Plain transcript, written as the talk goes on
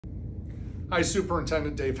Hi,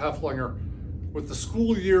 Superintendent Dave Hefflinger. With the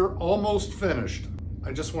school year almost finished,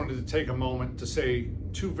 I just wanted to take a moment to say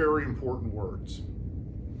two very important words.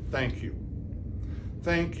 Thank you.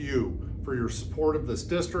 Thank you for your support of this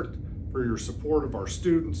district, for your support of our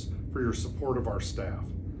students, for your support of our staff.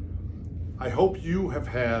 I hope you have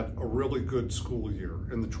had a really good school year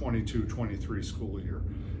in the 22-23 school year.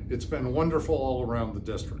 It's been wonderful all around the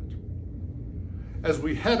district. As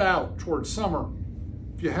we head out towards summer,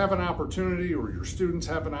 if you have an opportunity or your students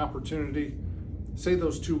have an opportunity, say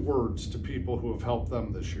those two words to people who have helped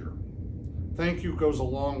them this year. Thank you goes a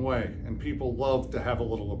long way, and people love to have a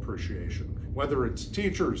little appreciation. Whether it's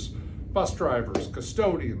teachers, bus drivers,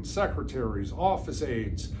 custodians, secretaries, office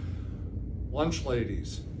aides, lunch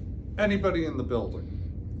ladies, anybody in the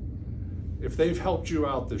building. If they've helped you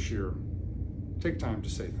out this year, take time to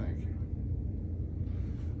say thank you.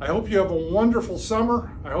 I hope you have a wonderful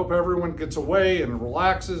summer. I hope everyone gets away and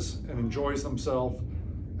relaxes and enjoys themselves.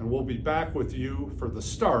 And we'll be back with you for the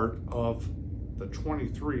start of the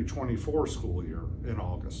 23-24 school year in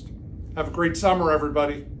August. Have a great summer,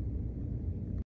 everybody.